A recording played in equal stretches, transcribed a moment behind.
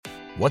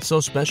What's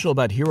so special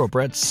about Hero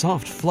Bread's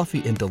soft,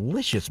 fluffy, and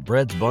delicious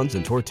breads, buns,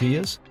 and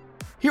tortillas?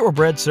 Hero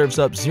Bread serves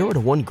up 0 to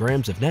 1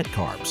 grams of net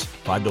carbs,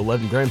 5 to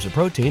 11 grams of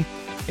protein,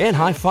 and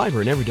high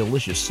fiber in every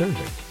delicious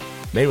serving.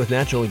 Made with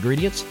natural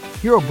ingredients,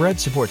 Hero Bread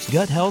supports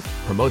gut health,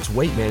 promotes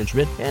weight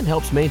management, and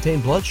helps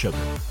maintain blood sugar.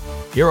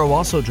 Hero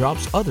also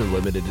drops other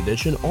limited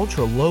edition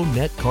ultra-low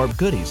net carb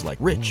goodies like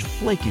rich,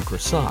 flaky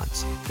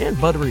croissants and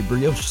buttery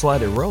brioche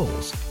slider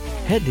rolls.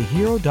 Head to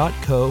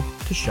hero.co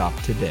to shop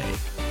today.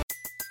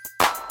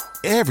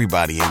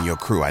 Everybody in your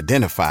crew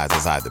identifies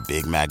as either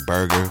Big Mac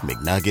Burger,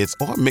 McNuggets,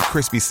 or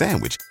McCrispy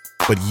Sandwich.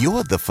 But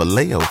you're the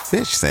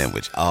Filet-O-Fish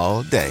Sandwich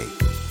all day.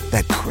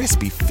 That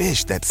crispy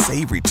fish, that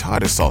savory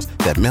tartar sauce,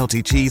 that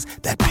melty cheese,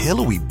 that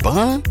pillowy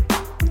bun.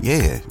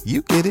 Yeah,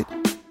 you get it.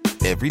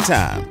 Every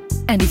time.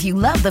 And if you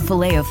love the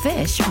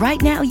Filet-O-Fish,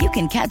 right now you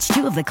can catch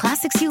 2 of the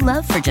classics you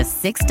love for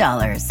just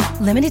 $6.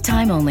 Limited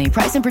time only.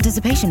 Price and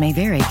participation may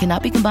vary.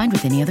 Cannot be combined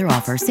with any other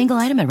offer. Single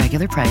item at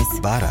regular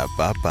price.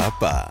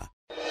 Ba-da-ba-ba-ba.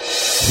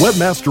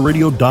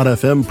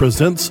 Webmasterradio.fm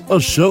presents a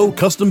show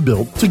custom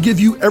built to give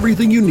you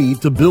everything you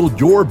need to build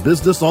your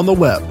business on the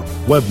web.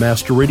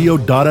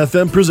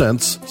 Webmasterradio.fm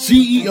presents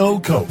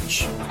CEO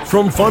Coach.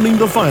 From funding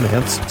to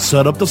finance,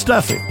 set up to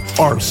staffing,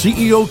 our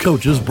CEO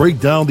coaches break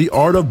down the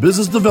art of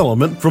business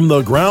development from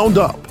the ground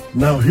up.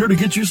 Now, here to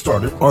get you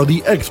started are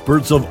the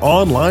experts of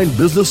online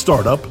business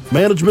startup,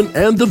 management,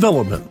 and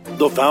development,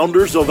 the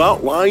founders of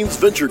Outlines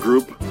Venture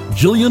Group,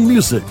 Jillian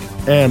Music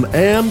and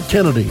Ann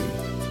Kennedy.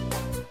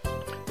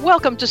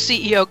 Welcome to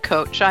CEO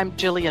Coach. I'm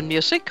Jillian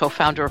Music,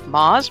 co-founder of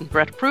Moz and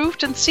Brett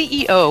Approved, and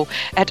CEO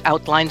at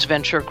Outlines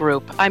Venture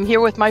Group. I'm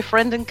here with my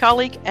friend and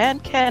colleague,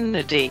 Ann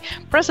Kennedy,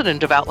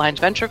 president of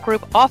Outlines Venture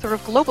Group, author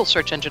of Global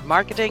Search Engine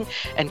Marketing,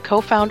 and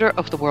co-founder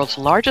of the world's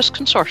largest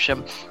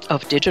consortium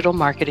of digital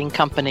marketing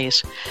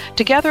companies.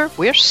 Together,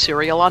 we're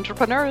serial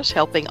entrepreneurs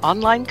helping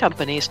online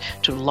companies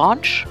to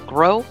launch,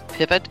 grow,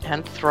 pivot,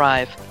 and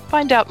thrive.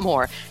 Find out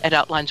more at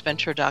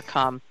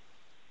outlinesventure.com.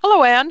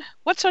 Hello, Ann.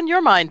 What's on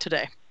your mind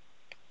today?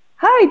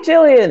 Hi,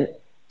 Jillian.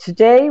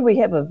 Today we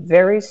have a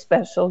very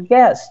special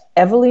guest,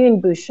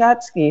 Eveline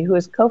Bushatsky, who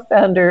is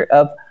co-founder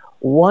of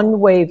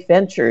One Way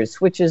Ventures,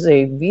 which is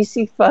a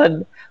VC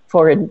fund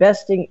for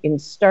investing in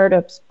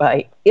startups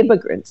by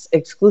immigrants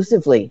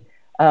exclusively.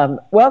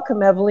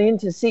 Welcome, Eveline,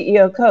 to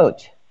CEO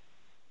Coach.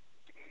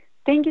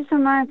 Thank you so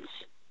much.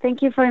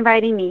 Thank you for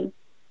inviting me.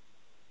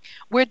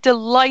 We're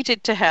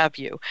delighted to have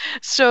you.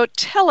 So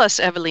tell us,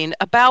 Eveline,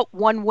 about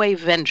One Way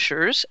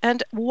Ventures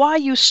and why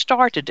you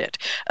started it.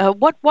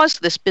 What was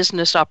this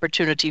business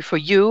opportunity for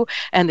you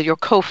and your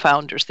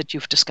co-founders that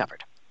you've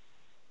discovered?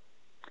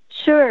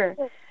 Sure.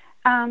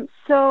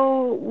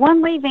 So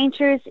One Way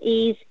Ventures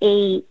is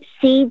a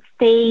seed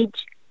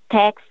stage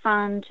tech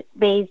fund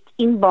based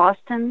in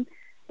Boston,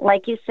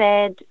 like you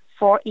said,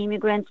 for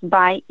immigrants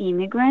by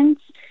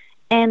immigrants.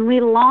 And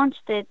we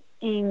launched it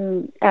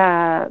in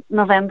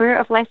November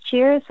of last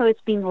year, so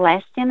it's been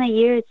less than a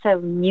year. It's a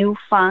new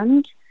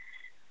fund.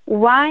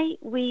 Why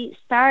we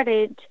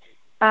started,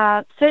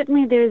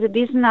 certainly there's a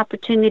business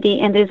opportunity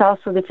and there's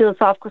also the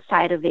philosophical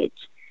side of it.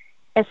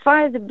 As far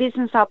as the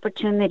business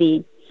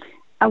opportunity,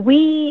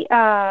 we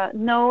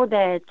know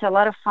that a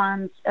lot of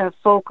funds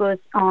focus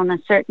on a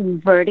certain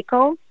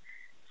vertical.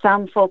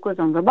 Some focus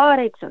on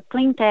robotics or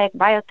clean tech,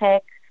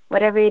 biotech,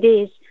 whatever it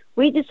is.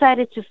 We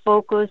decided to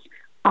focus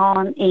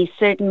on a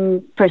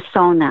certain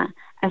persona,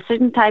 a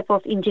certain type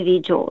of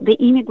individual, the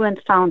immigrant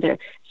founder,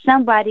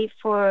 somebody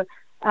for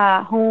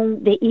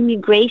whom the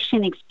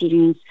immigration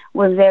experience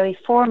was very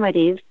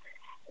formative,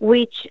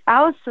 which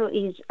also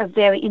is a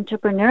very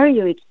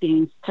entrepreneurial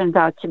experience, turns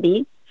out to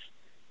be.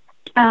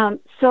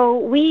 So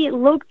we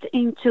looked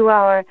into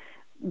our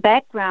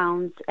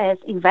backgrounds as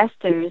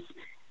investors,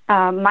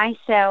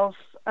 myself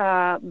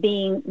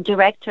being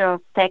director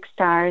of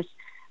Techstars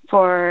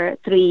for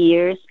 3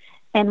 years,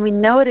 and we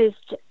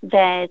noticed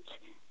that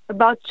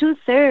about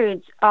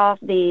 2/3 of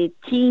the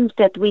teams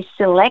that we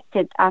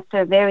selected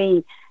after a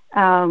very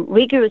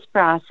rigorous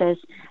process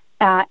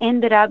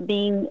ended up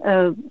being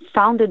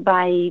founded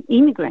by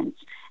immigrants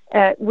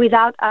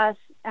without us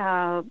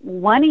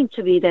wanting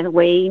to be that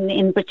way.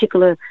 In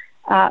particular,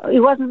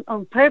 it wasn't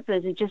on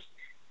purpose. It just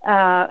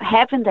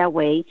happened that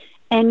way.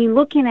 And in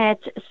looking at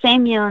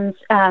Semyon's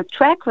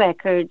track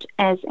record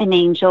as an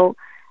angel,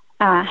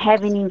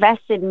 having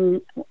invested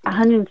in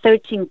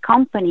 113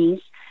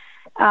 companies,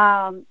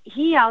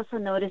 he also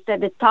noticed that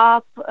the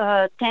top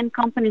 10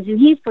 companies in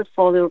his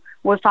portfolio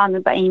were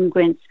founded by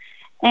immigrants.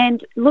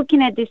 And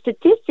looking at the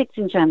statistics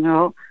in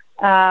general,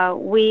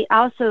 we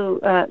also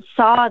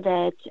saw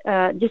that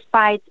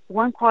despite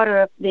 1/4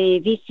 of the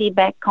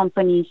VC-backed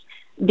companies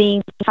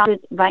being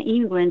founded by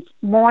immigrants,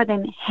 more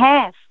than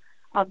half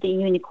of the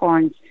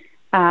unicorns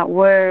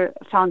were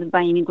founded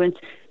by immigrants.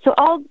 So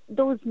all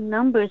those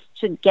numbers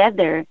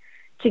together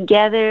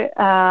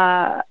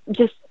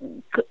just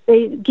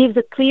it gives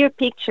a clear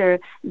picture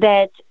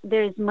that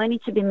there's money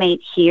to be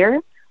made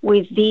here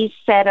with these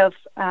set of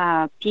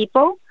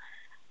people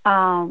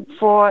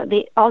for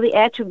all the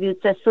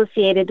attributes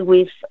associated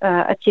with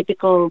a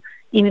typical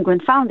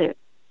immigrant founder.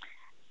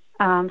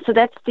 So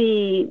that's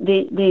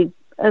the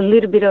a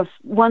little bit of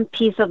one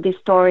piece of the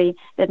story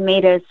that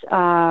made us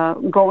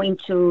go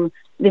into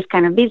this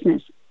kind of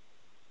business.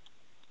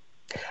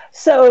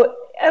 So,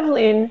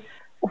 Evelyn,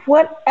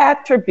 what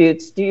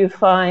attributes do you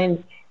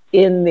find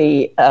in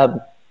the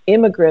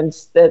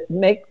immigrants that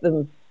make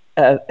them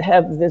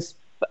have this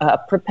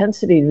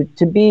propensity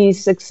to be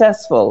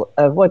successful?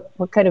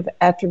 What kind of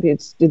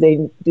attributes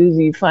do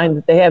you find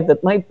that they have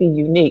that might be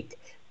unique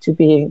to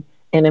being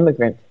an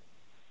immigrant?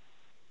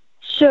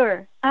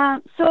 Sure.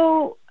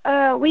 So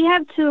we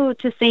have to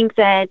think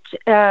that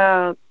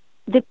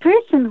the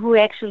person who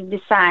actually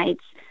decides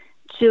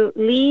to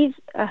leave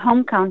a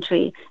home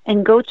country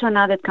and go to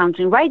another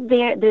country, right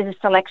there's a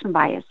selection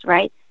bias,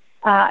 right?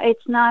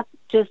 It's not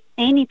just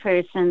any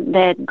person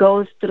that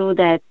goes through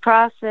that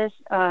process,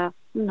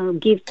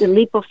 gives the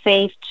leap of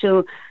faith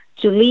to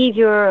leave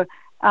your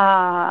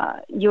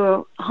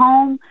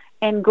home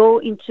and go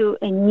into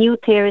a new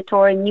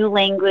territory, new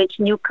language,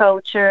 new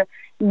culture,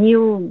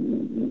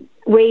 new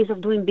ways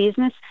of doing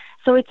business.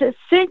 So it's a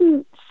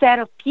certain set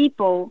of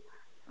people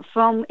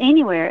from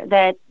anywhere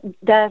that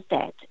does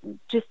that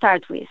to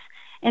start with.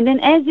 And then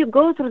as you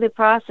go through the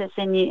process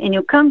and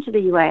you come to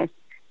the U.S.,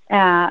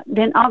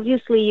 then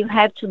obviously you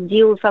have to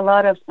deal with a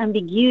lot of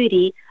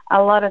ambiguity,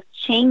 a lot of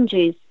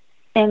changes,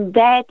 and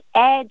that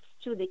adds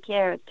to the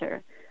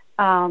character.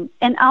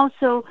 And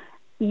also,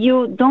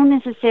 you don't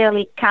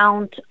necessarily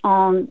count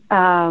on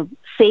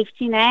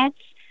safety nets,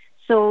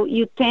 so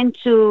you tend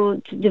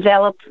to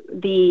develop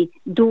the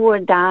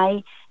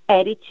do-or-die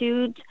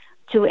attitude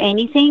to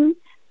anything,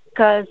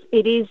 because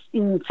it is,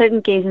 in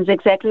certain cases,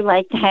 exactly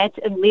like that,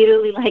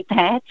 literally like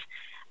that.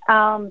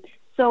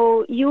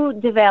 So you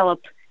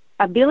develop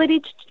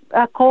ability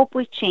to cope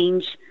with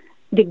change,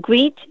 the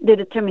grit, the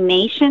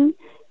determination,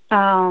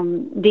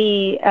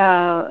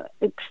 the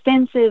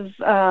extensive,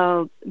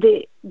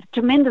 the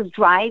tremendous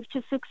drive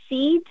to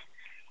succeed.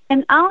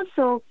 And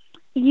also,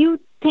 you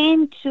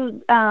tend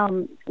to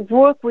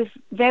work with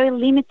very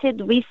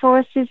limited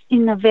resources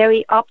in a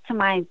very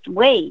optimized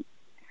way.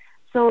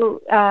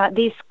 So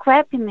this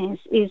scrappiness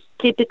is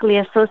typically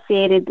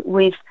associated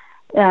with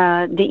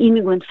the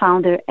immigrant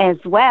founder as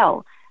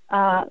well.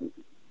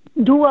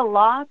 Do a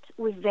lot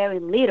with very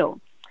little.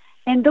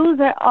 And those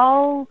are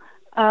all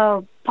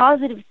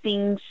positive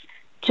things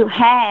to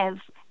have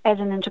as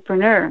an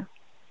entrepreneur.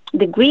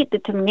 The grit,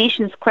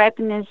 determination,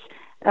 scrappiness,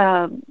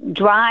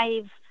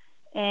 drive,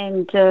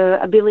 and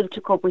ability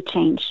to cope with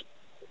change.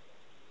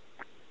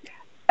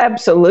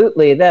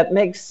 Absolutely. That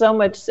makes so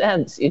much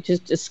sense. You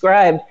just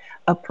described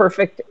a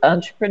perfect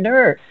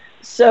entrepreneur.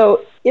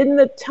 So in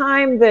the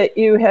time that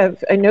you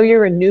have, I know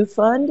you're a new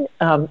fund,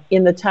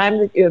 in the time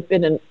that you have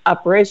been in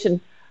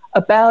operation,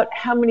 about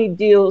how many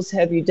deals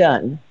have you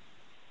done?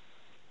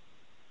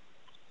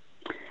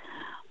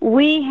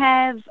 We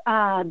have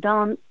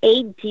done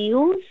 8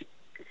 deals,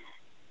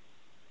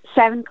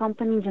 7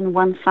 companies in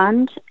one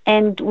fund,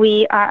 and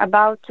we are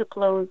about to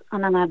close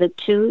on another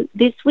 2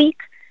 this week.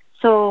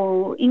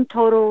 So in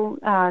total,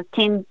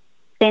 10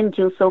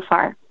 deals so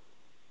far.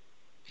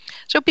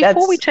 So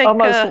before we take...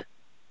 almost,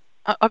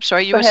 I'm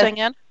sorry, you were saying,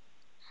 Ann?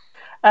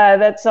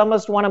 That's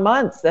almost 1 a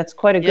month. That's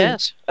quite a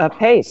good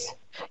pace.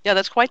 Yeah,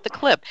 that's quite the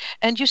clip.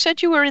 And you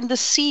said you were in the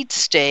seed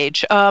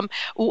stage.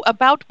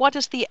 About what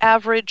is the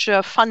average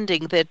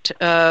funding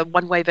that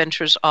One Way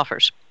Ventures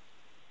offers?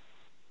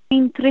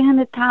 Between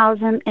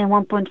 $300,000 and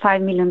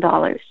 $1.5 million.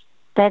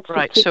 That's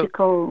right, the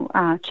typical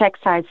check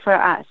size for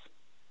us.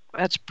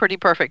 That's pretty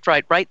perfect,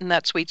 right in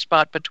that sweet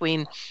spot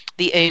between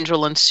the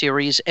angel and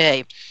Series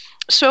A.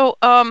 So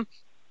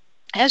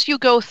as you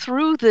go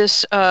through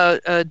this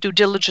due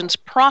diligence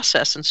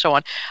process and so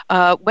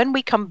on, when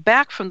we come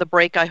back from the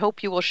break, I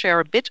hope you will share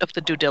a bit of the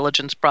due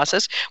diligence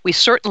process. We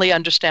certainly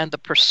understand the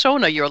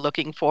persona you're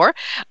looking for,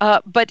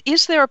 but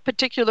is there a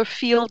particular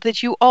field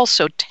that you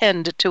also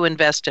tend to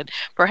invest in?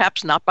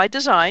 Perhaps not by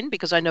design,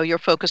 because I know you're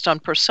focused on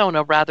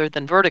persona rather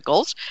than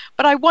verticals,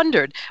 but I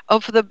wondered,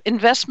 of the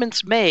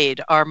investments made,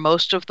 are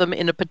most of them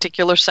in a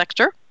particular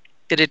sector?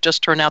 Did it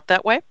just turn out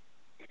that way?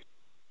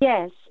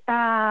 Yes.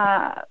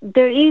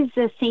 There is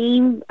a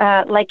theme,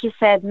 like you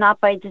said, not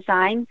by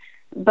design,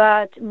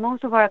 but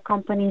most of our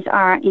companies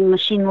are in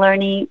machine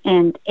learning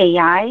and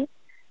AI.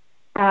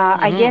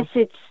 I guess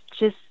it's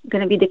just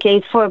going to be the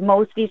case for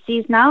most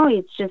VCs now.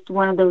 It's just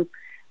one of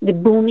the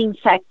booming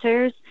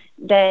sectors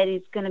that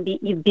is going to be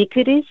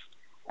ubiquitous.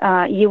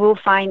 You will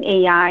find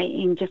AI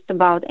in just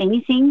about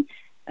anything.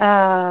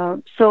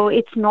 So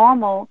it's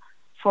normal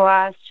for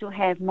us to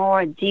have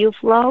more deal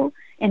flow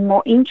and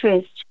more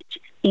interest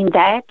in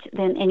that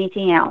than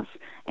anything else.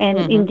 And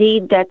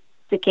indeed, that's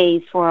the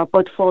case for our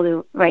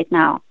portfolio right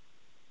now.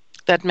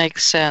 That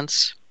makes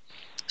sense.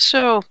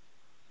 So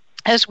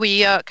as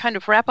we kind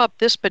of wrap up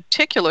this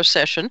particular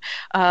session,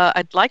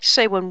 I'd like to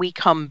say when we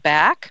come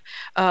back,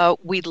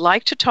 we'd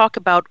like to talk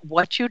about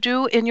what you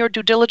do in your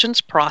due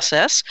diligence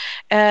process.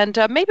 And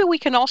maybe we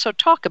can also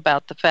talk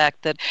about the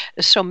fact that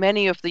so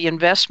many of the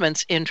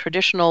investments in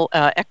traditional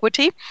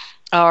equity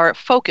are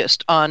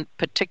focused on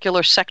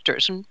particular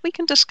sectors, and we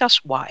can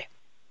discuss why.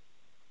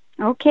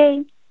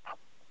 Okay.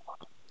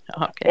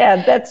 Okay.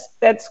 Yeah,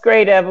 that's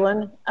great,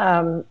 Evelyn.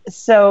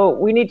 So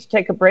we need to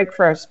take a break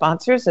for our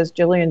sponsors, as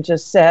Jillian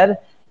just said.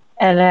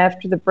 And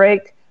after the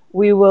break,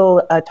 we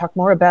will talk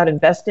more about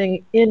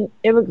investing in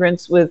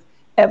immigrants with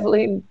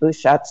Evelyn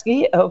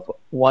Bushatsky of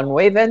One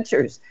Way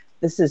Ventures.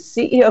 This is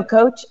CEO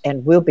Coach,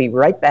 and we'll be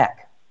right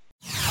back.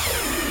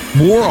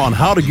 More on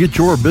how to get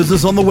your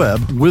business on the web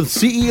with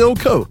CEO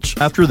Coach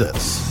after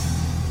this.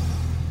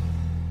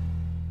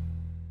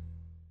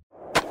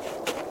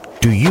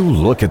 Do you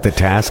look at the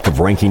task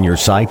of ranking your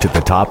site at the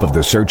top of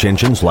the search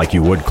engines like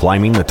you would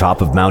climbing the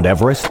top of Mount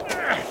Everest?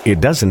 It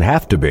doesn't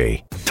have to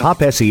be.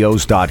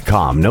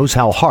 TopSEOs.com knows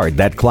how hard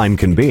that climb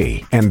can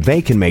be, and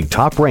they can make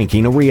top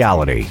ranking a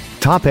reality.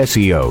 Top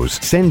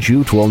SEOs sends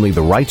you to only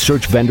the right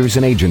search vendors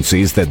and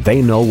agencies that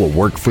they know will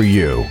work for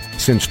you.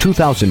 Since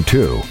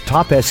 2002,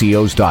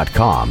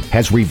 TopSEOs.com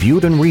has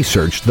reviewed and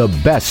researched the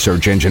best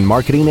search engine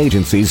marketing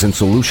agencies and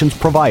solutions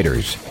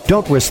providers.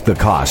 Don't risk the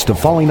cost of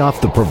falling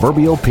off the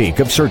proverbial peak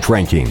of search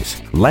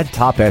rankings. Let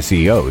Top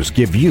SEOs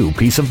give you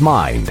peace of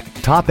mind.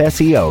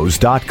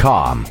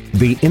 TopSEOs.com,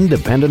 the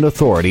independent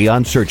authority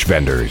on search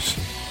vendors.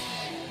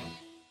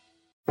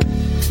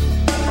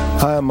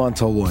 Hi, I'm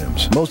Montel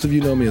Williams. Most of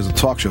you know me as a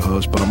talk show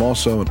host, but I'm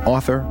also an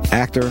author,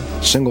 actor,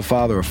 single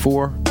father of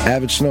 4,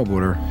 avid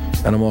snowboarder,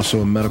 and I'm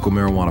also a medical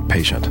marijuana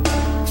patient.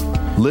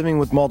 Living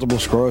with multiple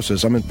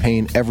sclerosis, I'm in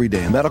pain every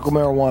day. Medical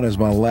marijuana is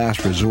my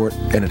last resort,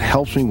 and it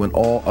helps me when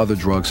all other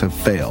drugs have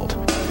failed.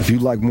 If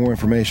you'd like more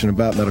information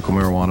about medical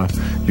marijuana,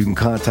 you can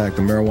contact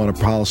the Marijuana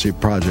Policy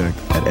Project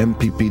at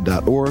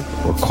mpp.org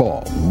or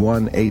call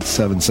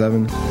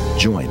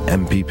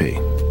 1-877-JOIN-MPP.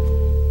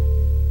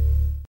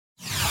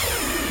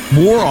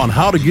 More on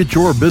how to get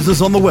your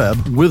business on the web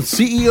with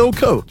CEO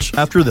Coach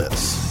after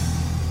this.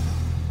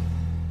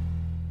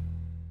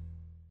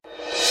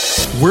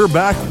 We're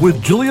back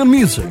with Jillian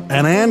Music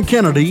and Ann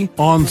Kennedy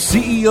on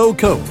CEO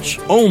Coach,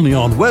 only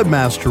on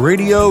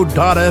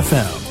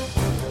webmasterradio.fm.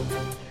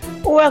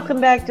 Welcome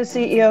back to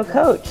CEO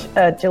Coach.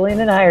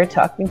 Jillian and I are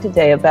talking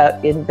today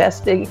about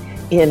investing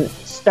in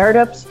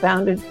startups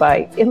founded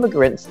by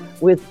immigrants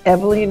with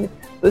Evelyn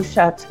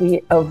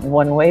Bushatsky of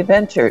One Way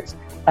Ventures.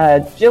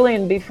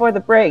 Jillian, before the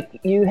break,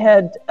 you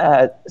had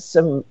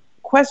some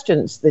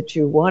questions that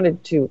you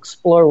wanted to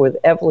explore with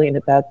Evelyn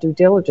about due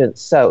diligence.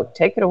 So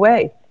take it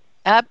away.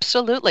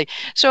 Absolutely.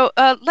 So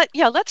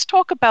let's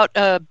talk about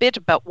a bit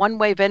about One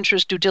Way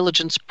Ventures' due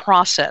diligence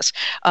process.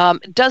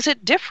 Does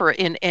it differ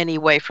in any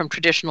way from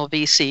traditional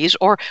VCs,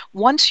 or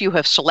once you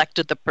have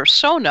selected the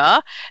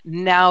persona,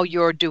 now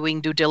you're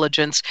doing due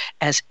diligence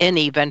as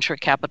any venture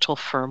capital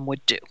firm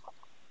would do?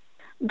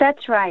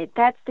 That's right.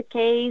 That's the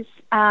case.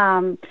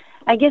 I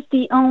guess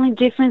the only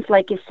difference,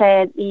 like you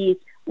said, is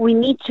we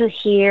need to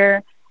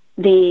hear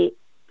the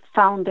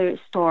founder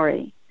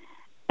story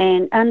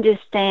and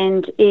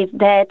understand if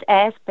that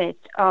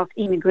aspect of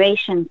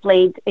immigration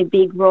played a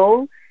big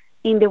role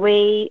in the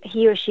way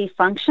he or she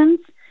functions.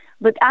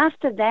 But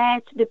after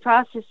that, the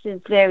process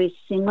is very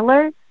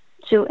similar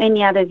to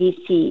any other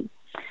VC.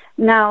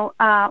 Now,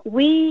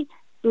 we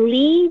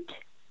lead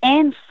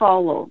and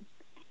follow.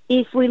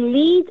 If we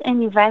lead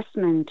an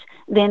investment,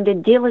 then the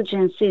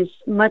diligence is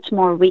much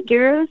more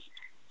rigorous.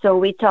 So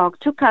we talk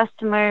to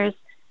customers,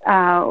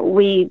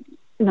 we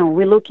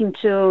look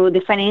into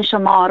the financial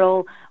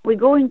model. We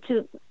go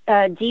into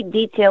deep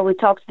detail. We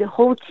talk to the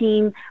whole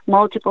team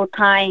multiple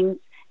times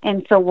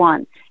and so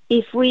on.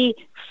 If we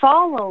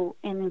follow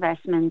an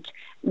investment,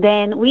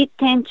 then we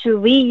tend to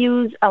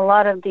reuse a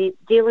lot of the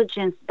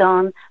diligence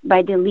done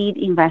by the lead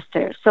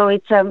investor. So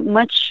it's a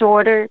much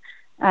shorter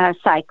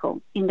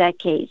cycle in that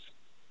case.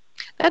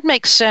 That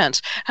makes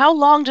sense. How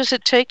long does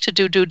it take to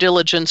do due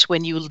diligence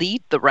when you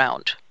lead the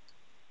round?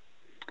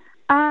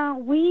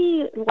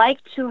 We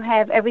like to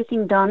have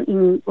everything done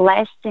in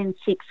less than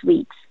 6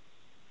 weeks.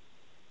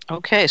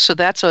 Okay, so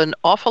that's an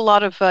awful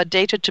lot of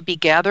data to be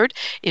gathered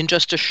in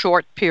just a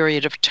short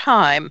period of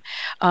time.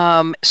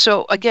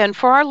 So again,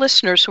 for our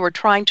listeners who are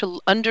trying to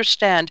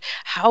understand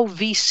how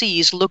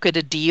VCs look at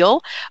a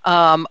deal,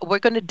 we're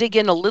going to dig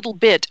in a little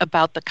bit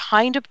about the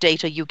kind of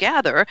data you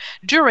gather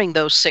during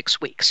those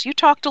 6 weeks. You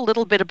talked a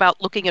little bit about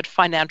looking at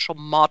financial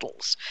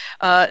models.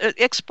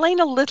 Explain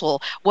a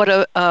little what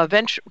a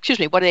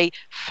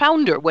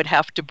founder would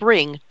have to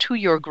bring to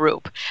your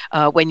group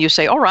when you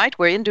say, all right,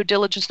 we're in due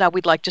diligence now,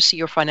 we'd like to see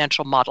your financial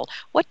model.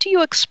 What do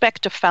you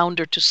expect a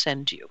founder to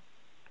send you?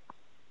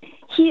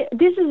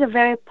 This is a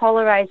very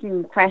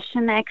polarizing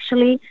question,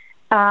 actually.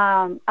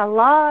 A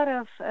lot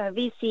of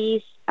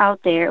VCs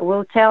out there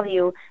will tell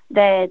you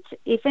that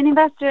if an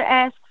investor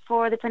asks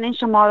for the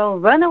financial model,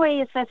 run away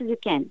as fast as you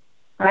can,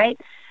 right?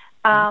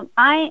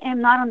 I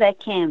am not on that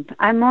camp.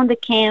 I'm on the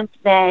camp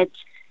that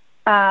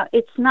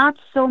it's not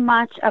so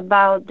much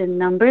about the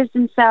numbers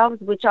themselves,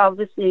 which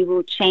obviously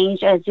will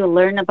change as you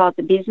learn about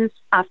the business.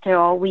 After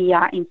all, we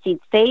are in seed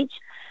stage.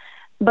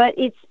 But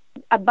it's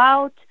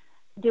about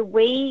the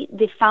way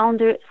the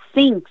founder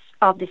thinks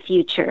of the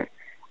future.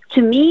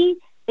 To me,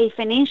 a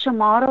financial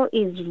model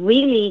is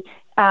really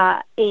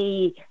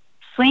a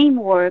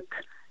framework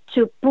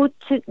to put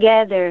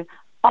together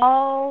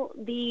all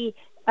the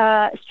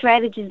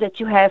strategies that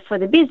you have for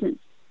the business.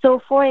 So,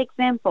 for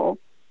example,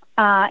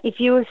 if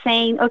you were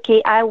saying,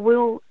 okay, I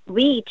will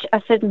reach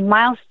a certain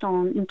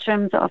milestone in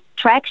terms of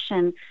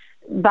traction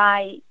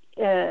by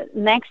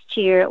next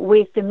year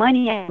with the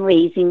money I'm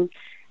raising,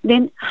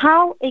 then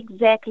how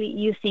exactly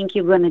you think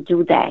you're going to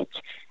do that?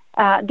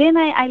 Then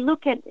I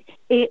look at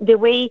the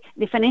way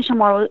the financial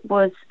model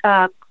was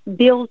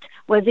built.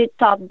 Was it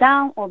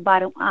top-down or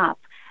bottom-up?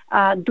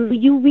 Do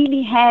you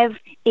really have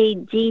a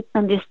deep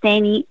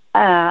understanding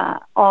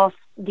of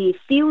the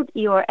field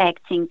you're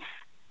acting?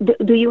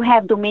 Do you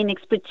have domain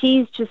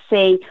expertise to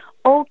say,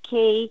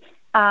 okay,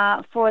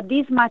 for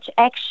this much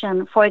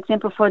action, for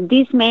example, for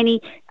this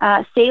many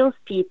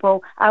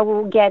salespeople, I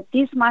will get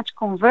this much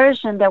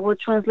conversion that will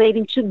translate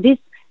into this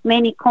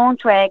many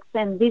contracts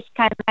and this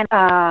kind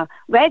of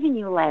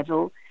revenue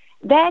level?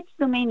 That's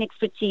domain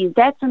expertise.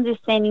 That's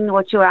understanding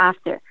what you're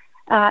after.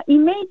 It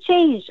may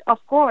change,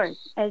 of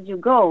course, as you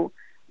go,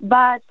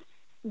 but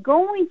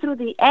going through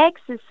the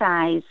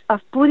exercise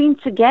of putting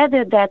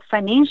together that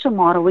financial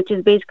model, which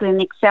is basically an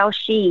Excel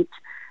sheet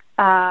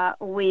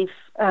with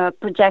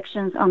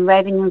projections on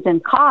revenues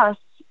and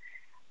costs,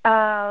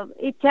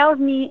 it tells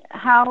me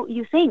how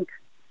you think.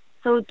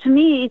 So to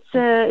me,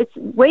 it's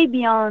way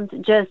beyond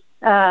just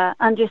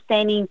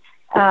understanding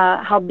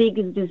how big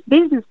is this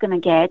business going to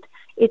get.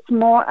 It's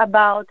more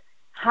about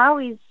how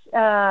is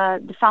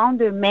the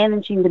founder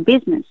managing the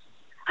business?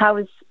 How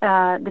is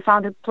the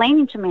founder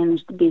planning to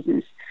manage the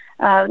business?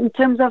 In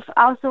terms of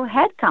also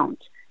headcount,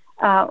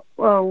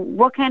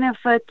 what kind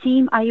of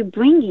team are you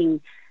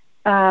bringing?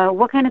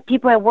 What kind of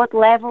people at what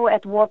level,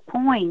 at what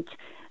point?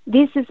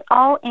 This is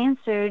all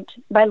answered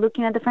by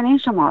looking at the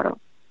financial model.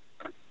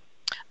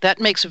 That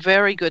makes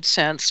very good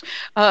sense.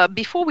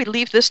 Before we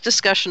leave this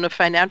discussion of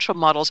financial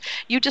models,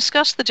 you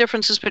discussed the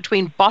differences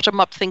between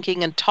bottom-up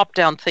thinking and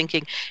top-down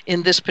thinking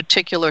in this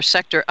particular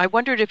sector. I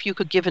wondered if you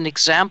could give an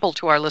example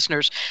to our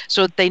listeners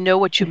so that they know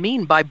what you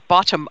mean by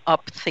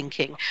bottom-up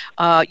thinking.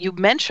 You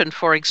mentioned,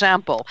 for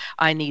example,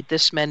 I need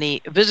this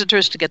many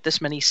visitors to get this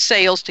many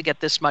sales, to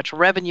get this much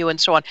revenue, and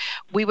so on.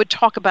 We would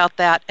talk about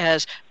that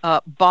as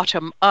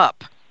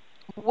bottom-up.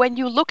 When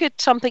you look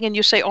at something and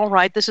you say, all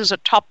right, this is a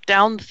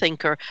top-down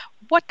thinker,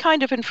 what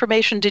kind of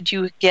information did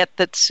you get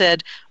that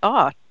said,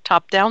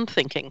 top-down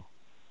thinking?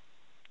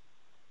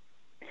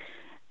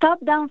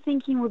 Top-down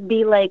thinking would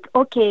be like,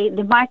 okay,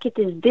 the market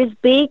is this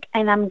big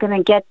and I'm going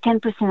to get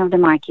 10% of the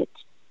market.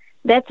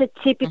 That's a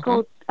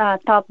typical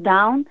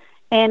top-down,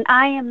 and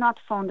I am not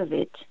fond of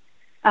it.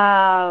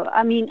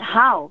 I mean,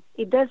 how?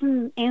 It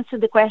doesn't answer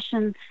the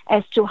question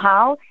as to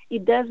how.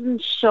 It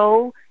doesn't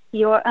show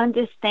your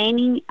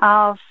understanding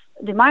of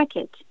the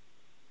market.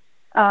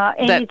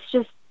 It's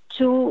just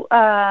too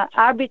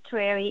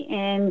arbitrary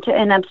and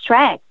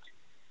abstract.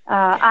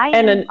 I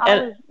am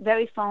always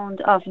very fond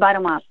of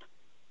bottom-up.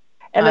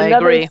 And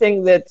another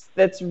thing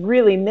that's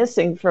really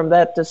missing from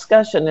that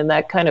discussion and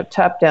that kind of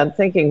top-down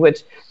thinking,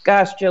 which,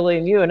 gosh,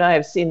 Jillian, you and I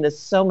have seen this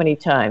so many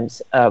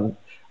times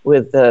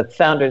with the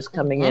founders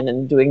coming in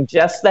and doing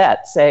just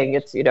that, saying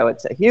it's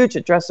a huge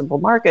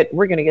addressable market,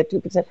 we're going to get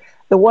 2%.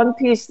 The one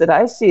piece that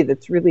I see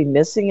that's really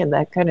missing in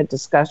that kind of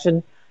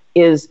discussion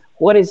is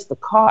what is the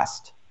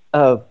cost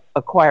of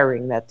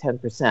acquiring that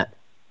 10%?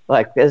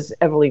 Like as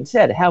Evelyn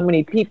said, how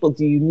many people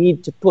do you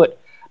need to put?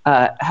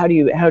 How do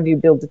you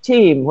build a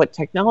team? What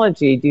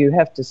technology do you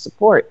have to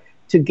support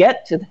to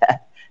get to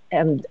that?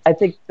 And I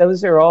think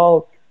those are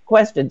all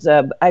questions.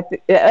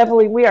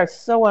 Evelyn, we are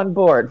so on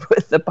board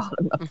with the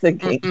bottom-up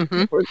thinking.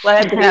 We're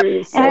glad to hear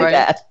you say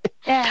that.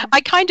 Yeah. I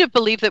kind of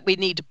believe that we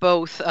need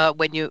both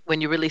when you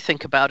really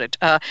think about it.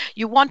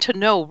 You want to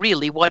know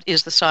really what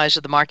is the size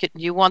of the market,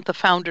 and you want the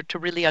founder to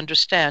really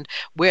understand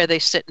where they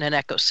sit in an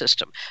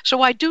ecosystem.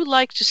 So I do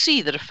like to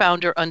see that a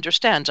founder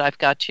understands I've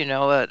got,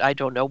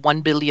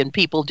 1 billion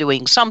people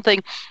doing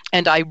something,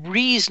 and I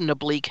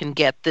reasonably can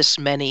get this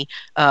many,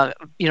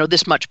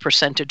 this much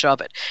percentage of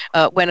it.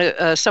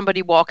 When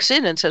somebody walks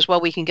in and says,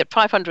 well, we can get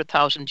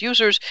 500,000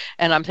 users,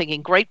 and I'm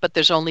thinking, great, but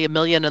there's only 1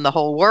 million in the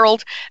whole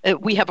world,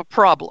 we have a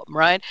problem.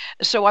 Right?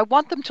 So I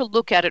want them to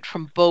look at it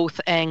from both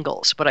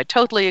angles. But I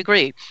totally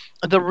agree.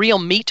 The real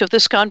meat of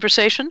this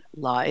conversation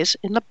lies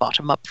in the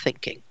bottom-up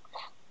thinking.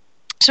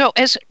 So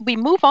as we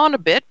move on a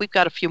bit, we've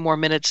got a few more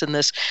minutes in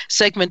this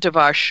segment of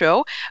our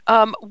show.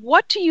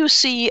 What do you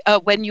see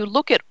when you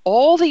look at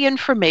all the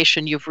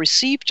information you've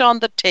received on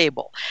the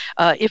table?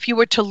 If you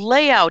were to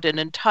lay out an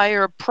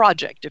entire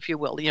project, if you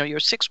will,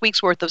 your 6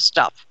 weeks worth of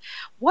stuff,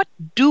 what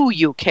do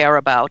you care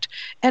about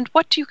and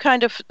what do you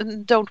kind of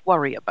don't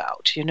worry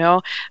about?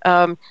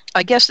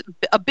 I guess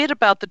a bit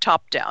about the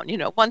top down.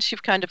 Once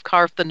you've kind of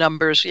carved the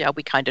numbers,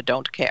 we kind of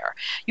don't care.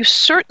 You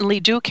certainly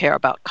do care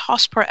about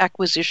cost per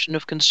acquisition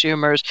of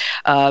consumers,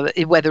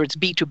 whether it's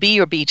B2B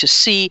or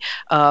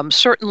B2C.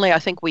 Certainly, I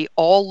think we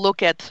all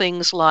look at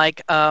things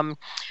like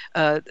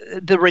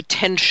the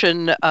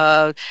retention,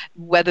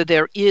 whether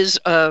there is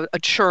a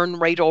churn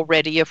rate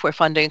already, if we're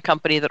funding a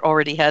company that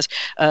already has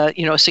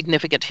a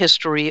significant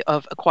history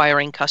of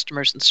acquiring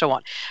customers and so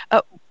on.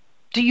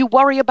 Do you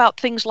worry about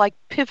things like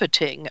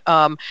pivoting,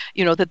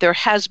 that there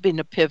has been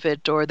a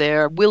pivot or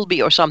there will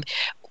be or something?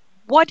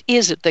 What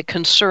is it that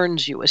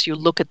concerns you as you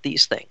look at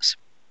these things?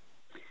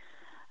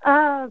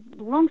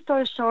 Long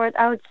story short,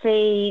 I would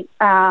say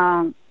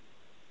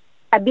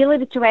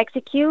ability to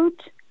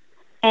execute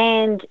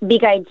and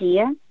big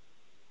idea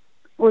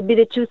would be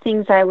the two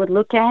things I would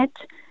look at.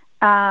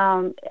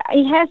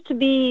 It has to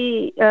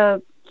be,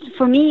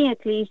 for me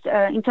at least,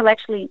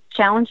 intellectually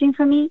challenging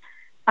for me.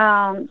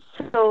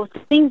 So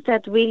things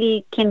that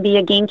really can be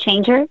a game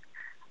changer,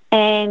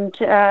 and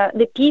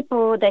the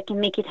people that can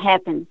make it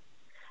happen.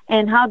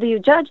 And how do you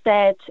judge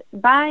that?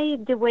 By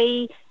the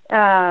way,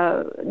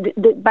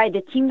 by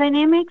the team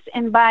dynamics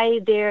and by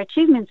their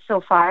achievements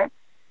so far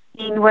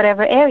in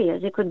whatever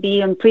areas. It could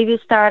be on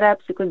previous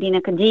startups, it could be in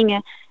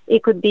academia,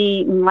 it could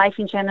be in life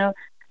in general.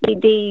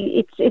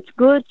 It's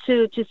good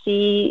to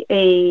see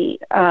a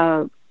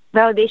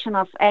validation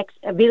of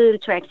ability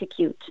to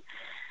execute.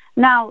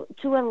 Now,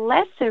 to a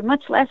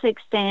much lesser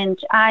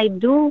extent, I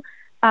do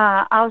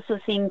also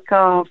think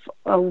of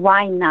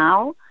why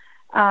now.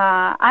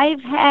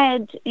 I've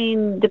had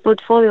in the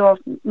portfolio of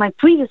my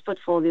previous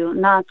portfolio,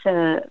 not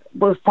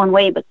with One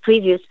Way, but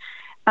previous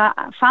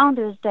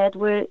founders that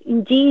were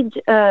indeed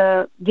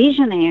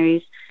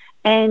visionaries,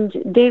 and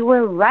they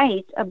were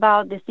right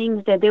about the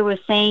things that they were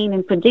saying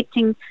and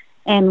predicting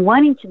and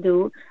wanting to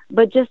do,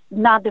 but just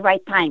not the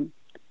right time.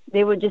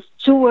 They were just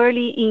too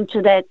early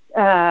into that.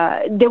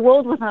 The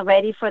world was not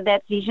ready for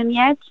that vision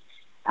yet,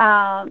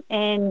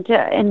 and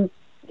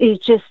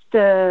it's just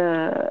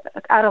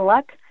out of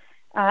luck.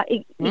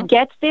 It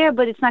gets there,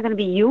 but it's not going to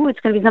be you. It's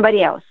going to be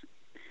somebody else.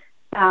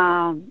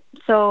 But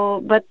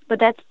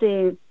that's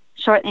the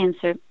short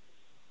answer.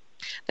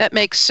 That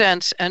makes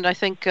sense, and I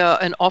think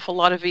an awful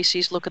lot of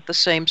VCs look at the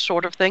same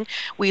sort of thing.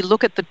 We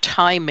look at the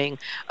timing.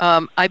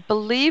 I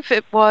believe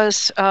it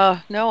was,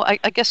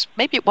 I guess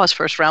maybe it was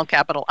first round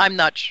capital. I'm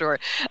not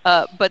sure.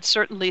 But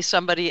certainly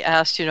somebody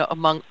asked,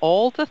 among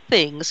all the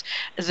things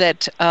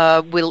that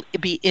will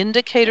be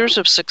indicators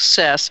of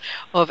success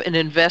of an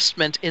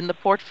investment in the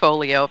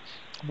portfolio,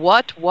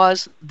 what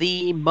was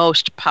the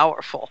most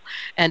powerful?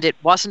 And it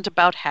wasn't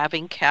about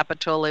having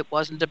capital. It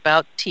wasn't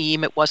about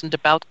team. It wasn't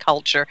about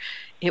culture.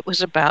 It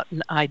was about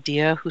an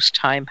idea whose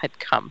time had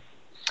come.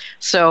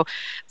 So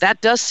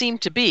that does seem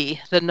to be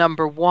the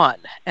number one.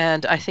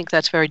 And I think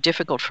that's very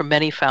difficult for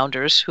many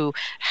founders who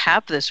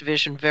have this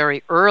vision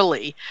very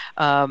early.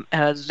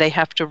 They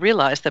have to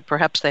realize that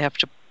perhaps they have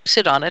to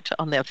sit on it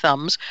on their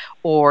thumbs,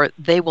 or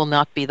they will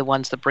not be the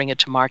ones that bring it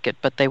to market,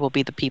 but they will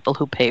be the people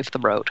who pave the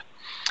road.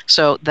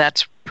 So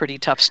that's pretty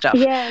tough stuff.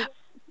 Yeah.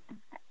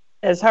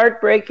 As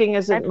heartbreaking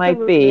as it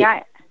might be.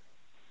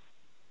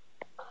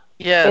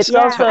 Yes. It's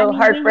also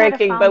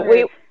heartbreaking, but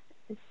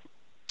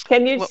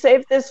can you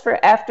save this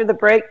for after the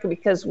break?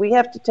 Because we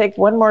have to take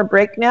one more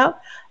break now.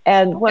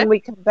 And when we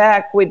come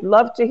back, we'd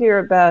love to hear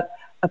about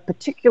a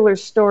particular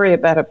story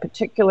about a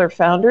particular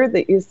founder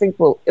that you think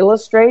will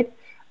illustrate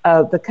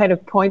the kind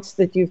of points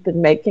that you've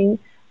been making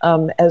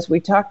as we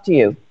talk to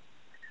you.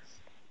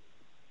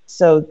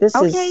 So this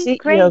is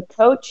CEO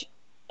Coach,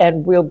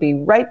 and we'll be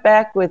right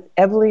back with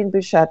Evelyn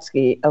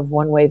Bushatsky of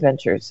One Way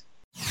Ventures.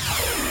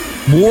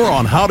 More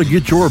on how to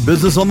get your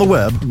business on the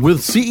web with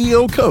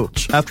CEO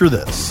Coach after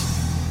this.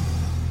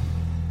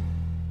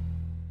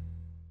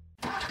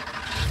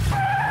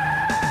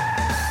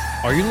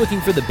 Are you looking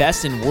for the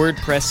best in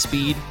WordPress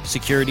speed,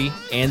 security,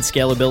 and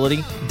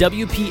scalability?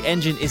 WP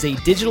Engine is a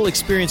digital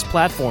experience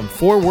platform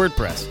for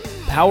WordPress,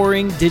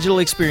 powering digital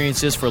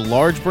experiences for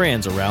large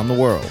brands around the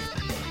world.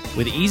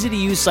 With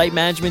easy-to-use site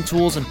management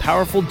tools and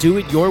powerful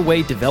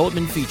do-it-your-way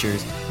development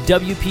features,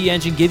 WP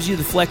Engine gives you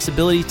the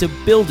flexibility to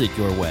build it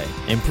your way.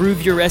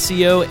 Improve your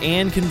SEO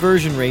and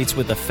conversion rates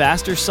with a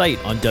faster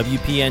site on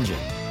WP Engine.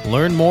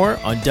 Learn more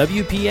on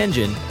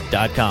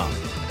WPEngine.com.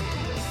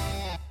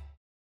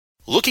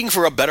 Looking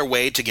for a better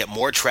way to get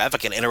more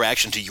traffic and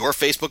interaction to your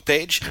Facebook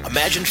page?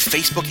 Imagine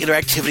Facebook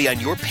interactivity on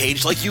your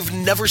page like you've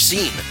never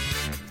seen.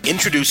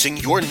 Introducing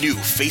your new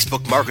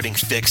Facebook marketing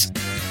fix,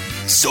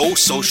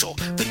 ZoSocial,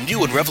 the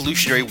new and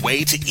revolutionary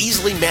way to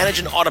easily manage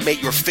and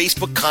automate your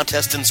Facebook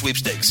contests and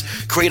sweepstakes.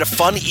 Create a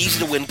fun,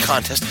 easy-to-win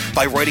contest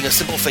by writing a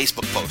simple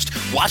Facebook post.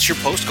 Watch your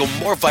post go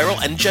more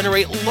viral and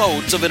generate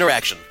loads of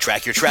interaction.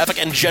 Track your traffic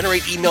and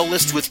generate email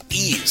lists with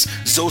ease.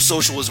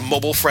 ZoSocial is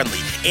mobile-friendly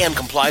and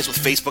complies with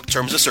Facebook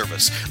Terms of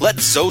Service. Let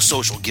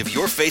ZoSocial give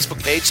your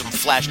Facebook page some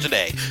flash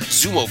today.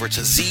 Zoom over to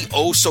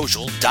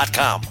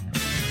ZoSocial.com.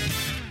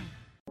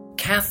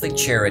 Catholic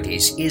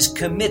Charities is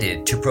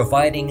committed to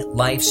providing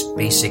life's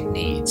basic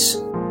needs.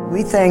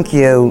 We thank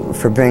you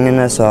for bringing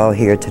us all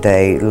here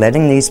today,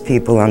 letting these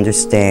people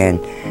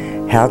understand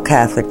how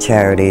Catholic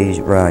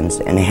Charities runs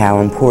and how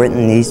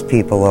important these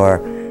people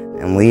are.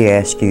 And we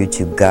ask you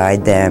to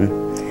guide them,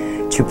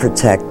 to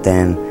protect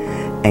them,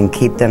 and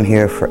keep them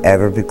here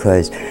forever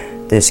because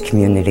this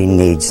community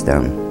needs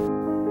them.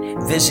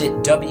 Visit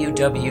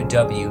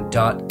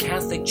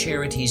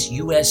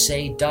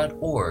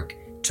www.catholiccharitiesusa.org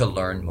to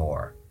learn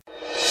more.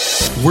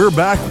 We're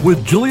back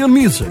with Jillian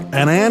Music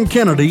and Ann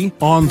Kennedy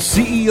on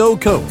CEO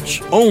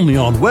Coach, only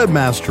on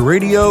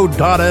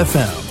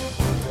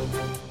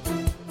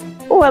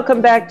webmasterradio.fm.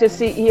 Welcome back to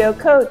CEO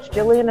Coach.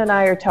 Jillian and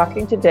I are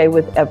talking today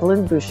with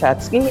Evelyn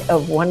Bushatsky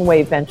of One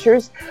Way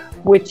Ventures,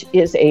 which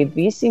is a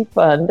VC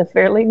fund, a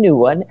fairly new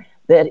one,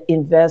 that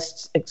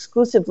invests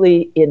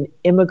exclusively in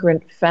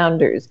immigrant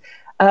founders.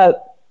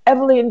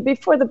 Evelyn,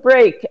 before the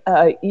break,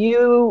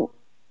 you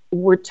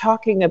were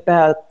talking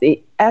about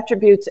the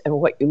attributes and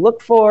what you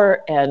look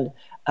for and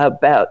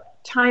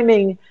about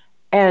timing.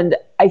 And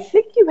I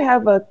think you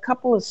have a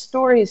couple of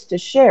stories to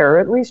share, or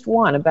at least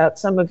one, about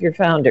some of your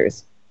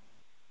founders.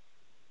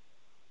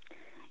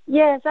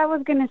 Yes, I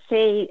was going to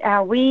say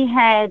we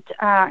had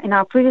in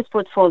our previous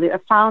portfolio a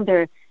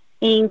founder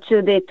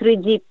into the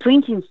 3D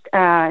printing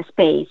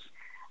space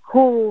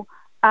who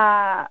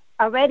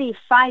already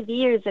 5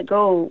 years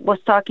ago was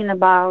talking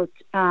about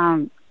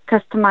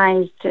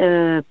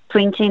customized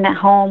printing at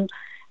home,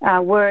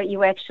 where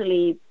you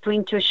actually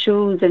print your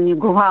shoes and you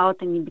go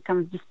out and it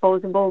becomes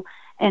disposable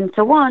and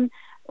so on,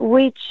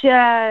 which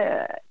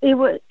it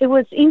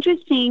was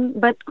interesting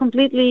but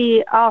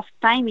completely off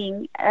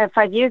timing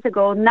 5 years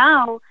ago.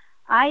 Now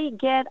I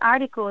get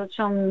articles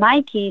from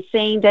Nike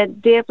saying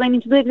that they're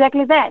planning to do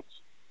exactly that.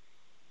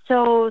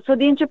 So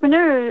the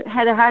entrepreneur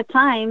had a hard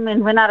time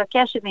and ran out of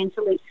cash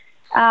eventually.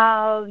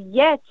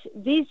 Yet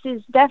this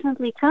is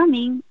definitely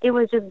coming. It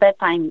was just bad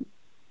timing.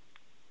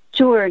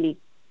 Too early.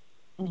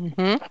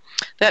 Mm-hmm.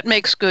 That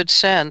makes good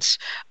sense.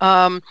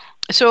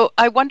 So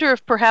I wonder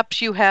if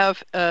perhaps you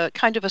have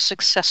kind of a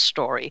success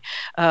story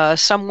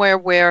somewhere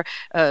where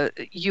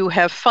you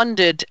have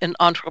funded an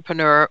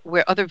entrepreneur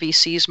where other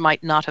VCs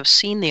might not have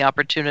seen the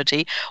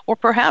opportunity, or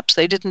perhaps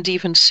they didn't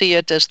even see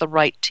it as the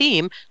right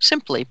team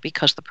simply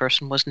because the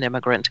person was an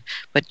immigrant.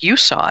 But you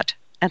saw it,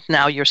 and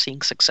now you're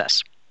seeing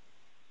success.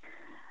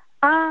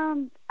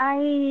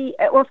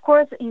 Of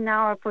course, in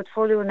our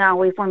portfolio now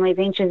with One Way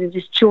Ventures, it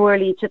is too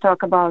early to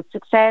talk about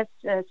success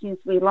since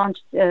we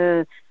launched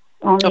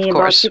only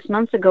about 6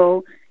 months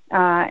ago,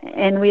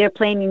 and we are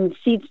playing in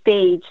seed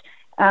stage.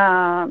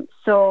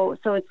 So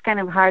it's kind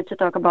of hard to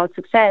talk about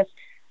success.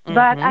 Mm-hmm.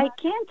 But I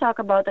can talk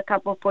about a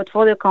couple of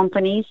portfolio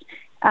companies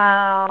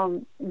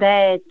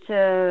that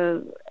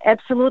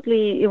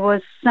absolutely it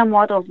was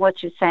somewhat of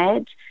what you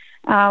said.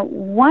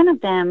 One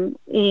of them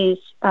is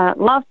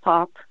Love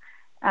Pop.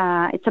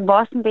 It's a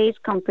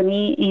Boston-based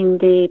company in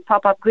the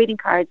pop-up greeting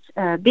cards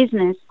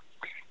business.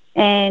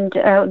 And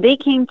they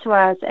came to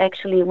us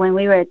actually when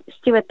we were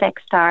still at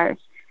Techstars.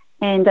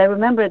 And I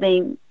remember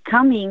they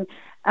coming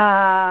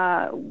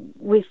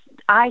with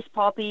eyes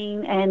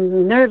popping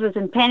and nervous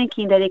and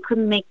panicking that they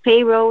couldn't make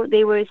payroll.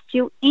 They were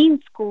still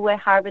in school at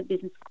Harvard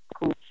Business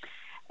School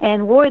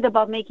and worried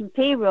about making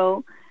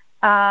payroll.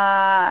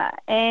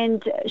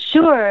 And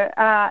sure,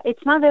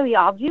 it's not very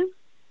obvious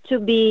to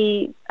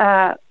be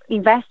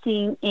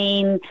investing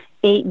in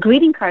a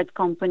greeting card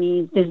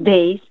company these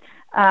days,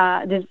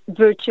 these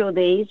virtual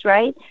days,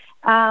 right?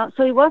 So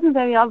it wasn't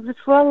very obvious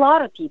for a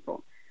lot of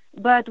people.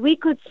 But we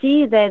could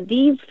see that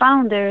these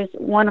founders,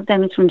 one of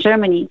them is from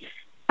Germany,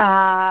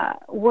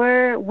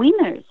 were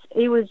winners.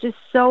 It was just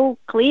so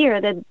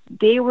clear that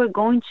they were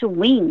going to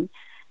win.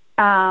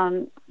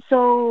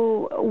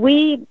 So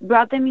we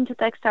brought them into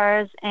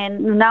Techstars,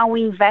 and now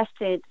we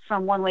invested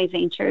from One Way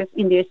Ventures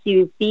in their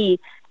Series B.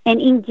 And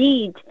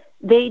indeed,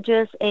 they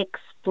just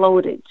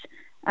exploded.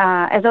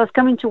 As I was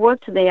coming to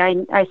work today,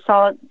 I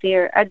saw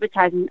their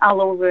advertising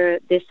all over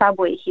the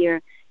subway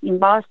here in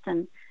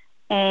Boston.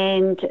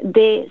 And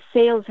the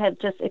sales have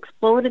just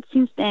exploded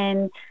since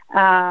then.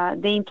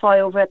 They employ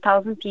over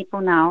 1,000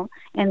 people now.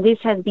 And this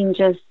has been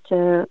just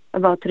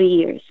about 3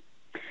 years.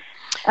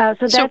 So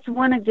that's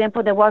one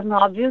example that wasn't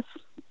obvious.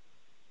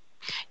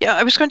 Yeah,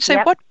 I was going to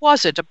say, What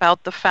was it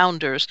about the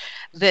founders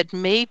that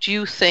made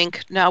you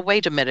think, now,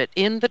 wait a minute,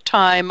 in the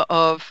time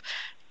of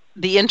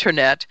the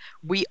internet,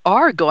 we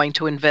are going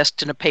to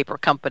invest in a paper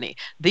company.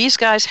 These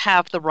guys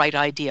have the right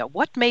idea.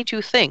 What made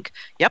you think,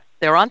 yep,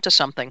 they're onto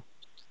something?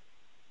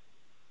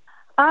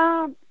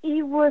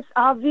 It was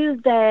obvious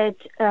that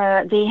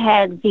they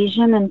had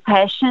vision and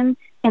passion,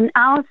 and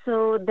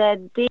also that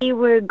they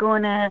were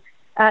going to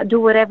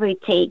do whatever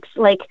it takes.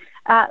 Like,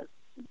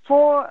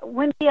 for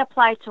when they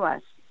applied to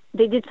us,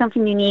 they did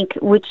something unique,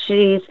 which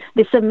is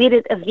they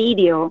submitted a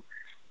video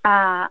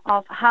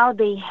of how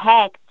they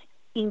hacked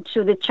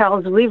into the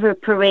Charles River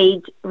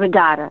Parade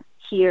regatta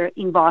here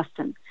in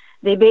Boston.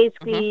 They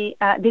basically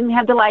didn't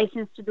have the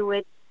license to do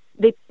it.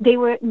 They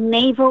were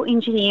naval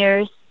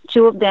engineers,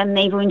 two of them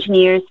naval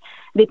engineers.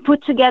 They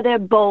put together a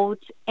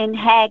boat and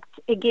hacked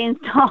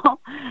against all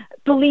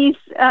police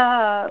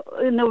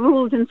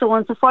rules and so on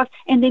and so forth.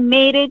 And they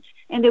made it,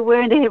 and they were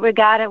in the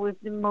regatta with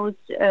the most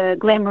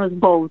glamorous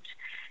boat.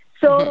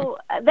 So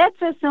that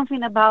says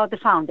something about the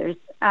founders.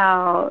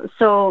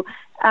 So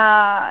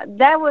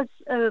that was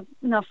a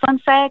fun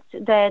fact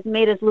that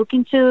made us look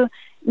into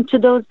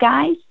those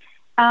guys.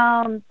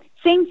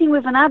 Same thing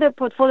with another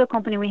portfolio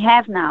company we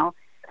have now.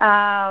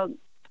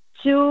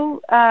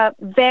 Two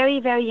very,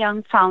 very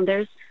young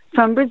founders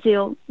from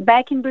Brazil.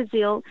 Back in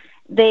Brazil,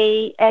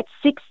 they, at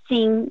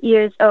 16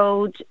 years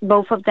old,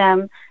 both of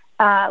them,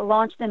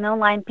 launched an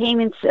online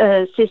payments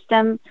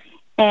system,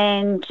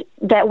 and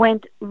that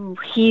went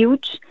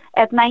huge.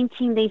 At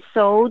 19, they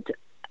sold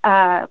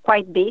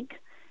quite big.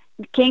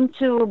 Came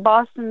to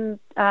Boston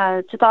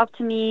to talk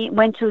to me,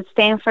 went to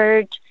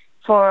Stanford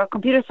for a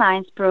computer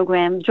science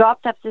program,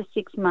 dropped after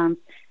 6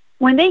 months.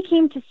 When they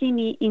came to see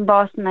me in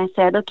Boston, I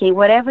said, okay,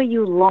 whatever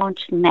you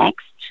launch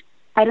next,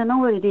 I don't know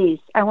what it is.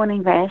 I want to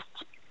invest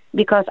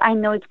because I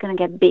know it's going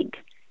to get big.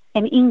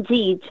 And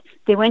indeed,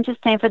 they went to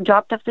Stanford,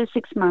 dropped after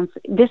 6 months.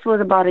 This was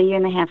about a year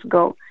and a half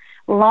ago.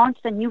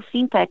 Launched a new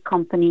fintech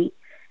company.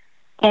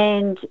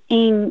 And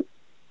in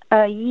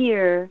a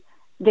year,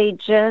 they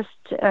just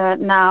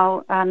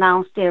now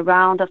announced a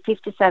round of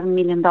 $57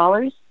 million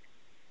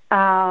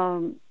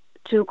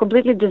to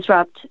completely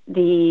disrupt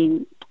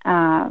the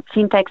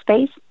fintech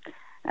space,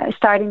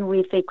 starting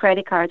with a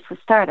credit card for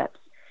startups.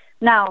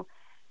 Now,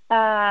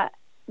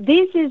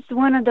 this is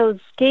one of those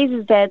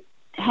cases that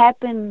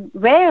happen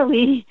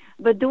rarely,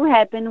 but do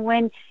happen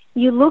when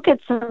you look at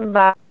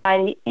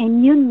somebody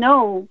and you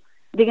know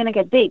they're going to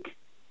get big.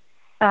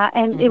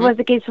 And it was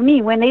the case for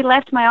me. When they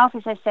left my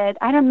office, I said,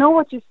 I don't know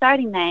what you're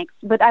starting next,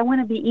 but I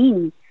want to be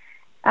in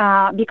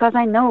because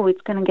I know it's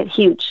going to get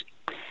huge.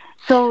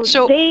 So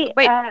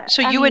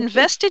you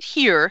invested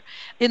here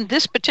in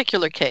this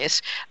particular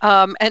case,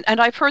 and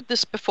I've heard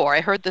this before. I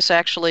heard this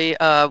actually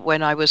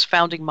when I was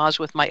founding Moz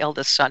with my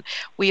eldest son.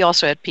 We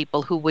also had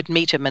people who would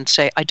meet him and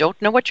say, I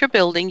don't know what you're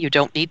building, you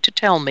don't need to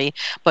tell me,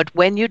 but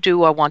when you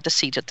do, I want a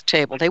seat at the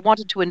table. They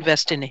wanted to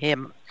invest in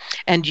him.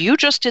 And you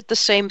just did the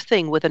same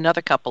thing with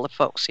another couple of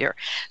folks here.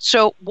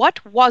 So what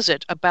was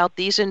it about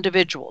these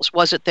individuals?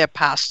 Was it their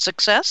past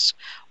success?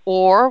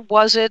 Or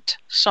was it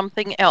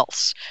something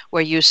else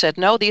where you said,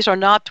 no, these are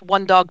not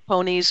one-dog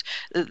ponies.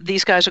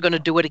 These guys are going to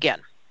do it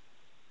again?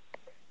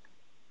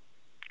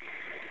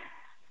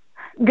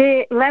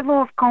 The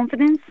level of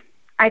confidence,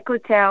 I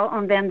could tell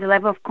on them the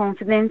level of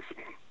confidence.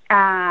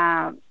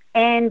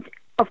 And,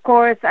 of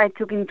course, I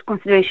took into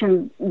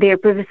consideration their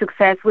previous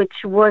success,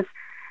 which was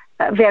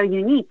very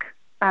unique.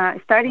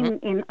 Starting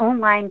an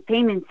online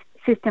payment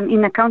system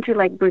in a country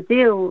like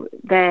Brazil,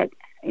 that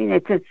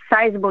it's a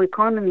sizable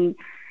economy,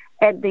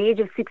 at the age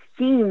of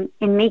 16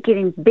 and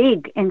making it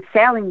big and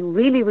selling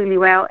really, really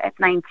well at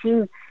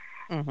 19,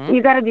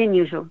 you got to be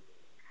unusual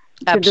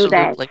to do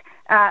that.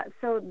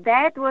 So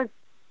that was,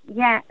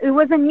 it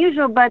was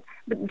unusual, but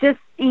just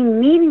in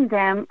meeting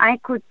them, I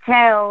could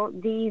tell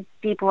these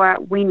people are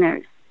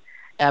winners.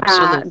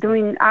 Absolutely.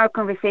 During our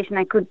conversation,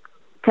 I could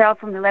tell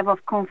from the level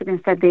of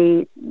confidence that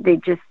they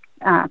just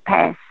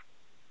pass.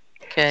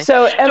 Okay.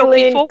 So,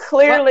 Eveline,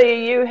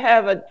 clearly you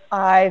have an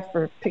eye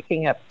for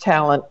picking up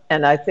talent,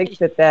 and I think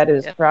that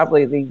is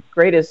probably the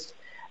greatest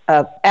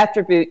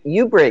attribute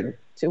you bring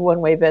to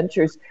One Way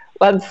Ventures.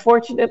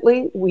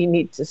 Unfortunately, we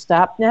need to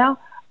stop now.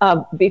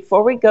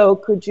 Before we go,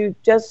 could you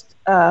just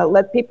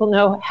let people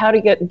know how to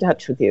get in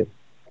touch with you?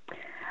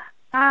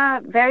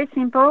 Very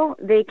simple.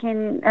 They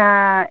can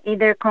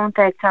either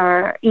contact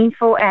our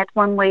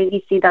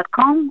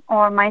info@onewayvc.com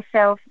or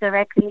myself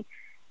directly,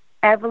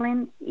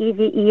 Eveline,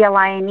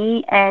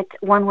 Eveline, at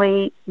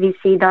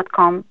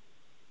onewayvc.com.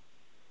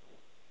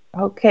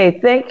 Okay,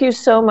 thank you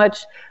so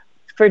much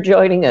for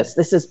joining us.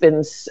 This has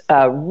been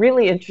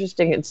really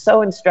interesting and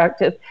so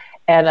instructive,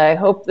 and I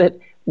hope that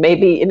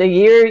maybe in a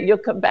year you'll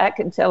come back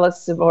and tell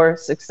us some more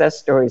success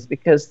stories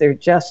because they're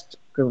just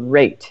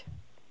great.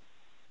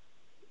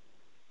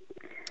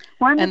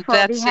 Wonderful.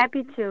 I'll be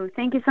happy to.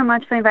 Thank you so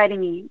much for inviting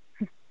me.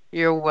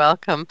 You're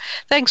welcome.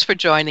 Thanks for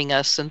joining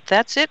us. And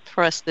that's it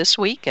for us this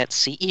week at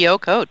CEO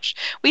Coach.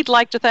 We'd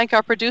like to thank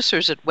our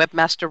producers at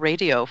Webmaster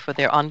Radio for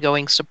their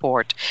ongoing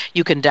support.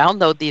 You can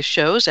download these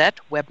shows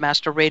at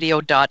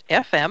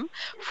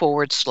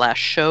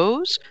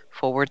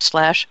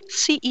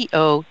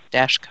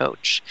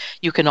webmasterradio.fm/shows/CEO-coach.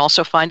 You can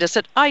also find us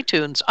at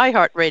iTunes,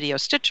 iHeartRadio,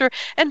 Stitcher,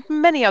 and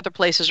many other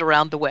places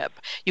around the web.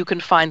 You can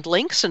find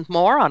links and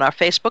more on our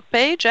Facebook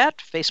page at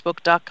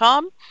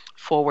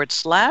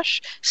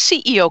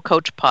facebook.com/CEO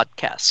Coach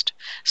Podcast.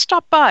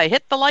 Stop by,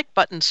 hit the like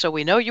button so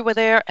we know you were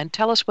there, and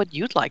tell us what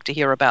you'd like to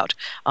hear about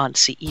on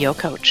CEO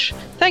Coach.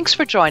 Thanks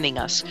for joining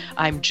us.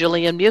 I'm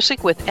Jillian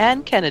Music with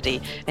Ann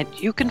Kennedy, and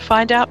you can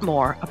find out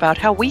more about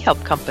how we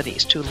help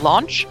companies to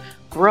launch,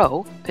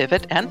 grow,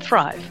 pivot, and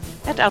thrive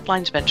at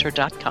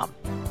OutlinesVenture.com.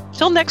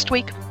 Till next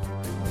week.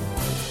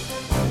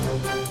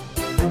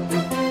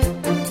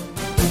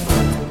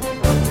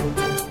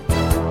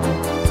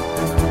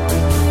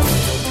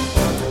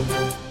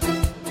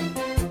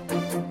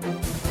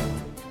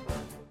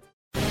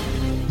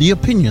 The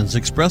opinions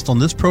expressed on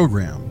this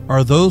program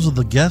are those of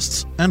the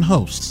guests and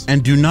hosts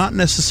and do not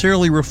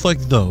necessarily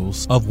reflect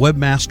those of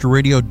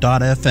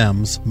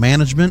WebmasterRadio.fm's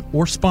management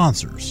or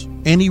sponsors.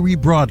 Any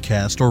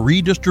rebroadcast or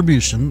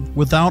redistribution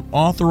without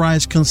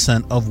authorized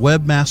consent of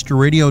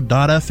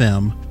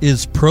WebmasterRadio.fm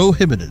is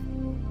prohibited.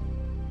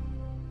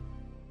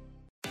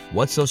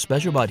 What's so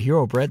special about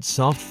Hero Bread's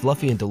soft,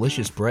 fluffy, and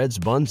delicious breads,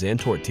 buns, and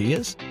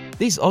tortillas?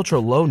 These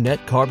ultra-low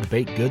net-carb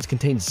baked goods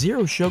contain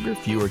zero sugar,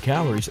 fewer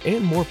calories,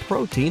 and more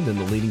protein than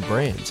the leading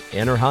brands,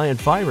 and are high in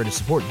fiber to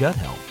support gut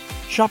health.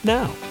 Shop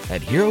now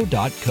at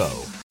Hero.co.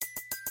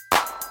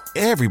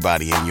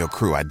 Everybody in your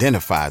crew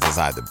identifies as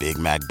either Big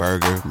Mac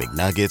Burger,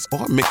 McNuggets,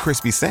 or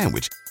McCrispy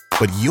Sandwich.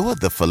 But you're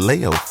the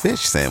Filet-O-Fish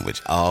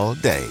Sandwich all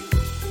day.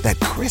 That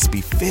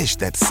crispy fish,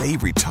 that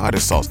savory tartar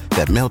sauce,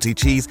 that melty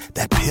cheese,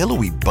 that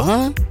pillowy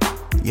bun.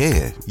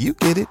 Yeah, you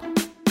get it.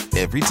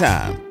 Every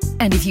time.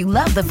 And if you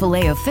love the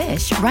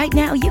Filet-O-Fish, right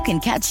now you can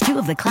catch two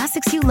of the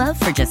classics you love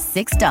for just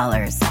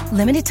 $6.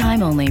 Limited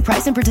time only.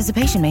 Price and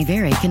participation may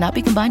vary. Cannot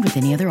be combined with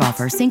any other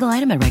offer. Single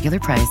item at regular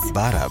price.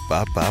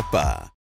 Ba-da-ba-ba-ba.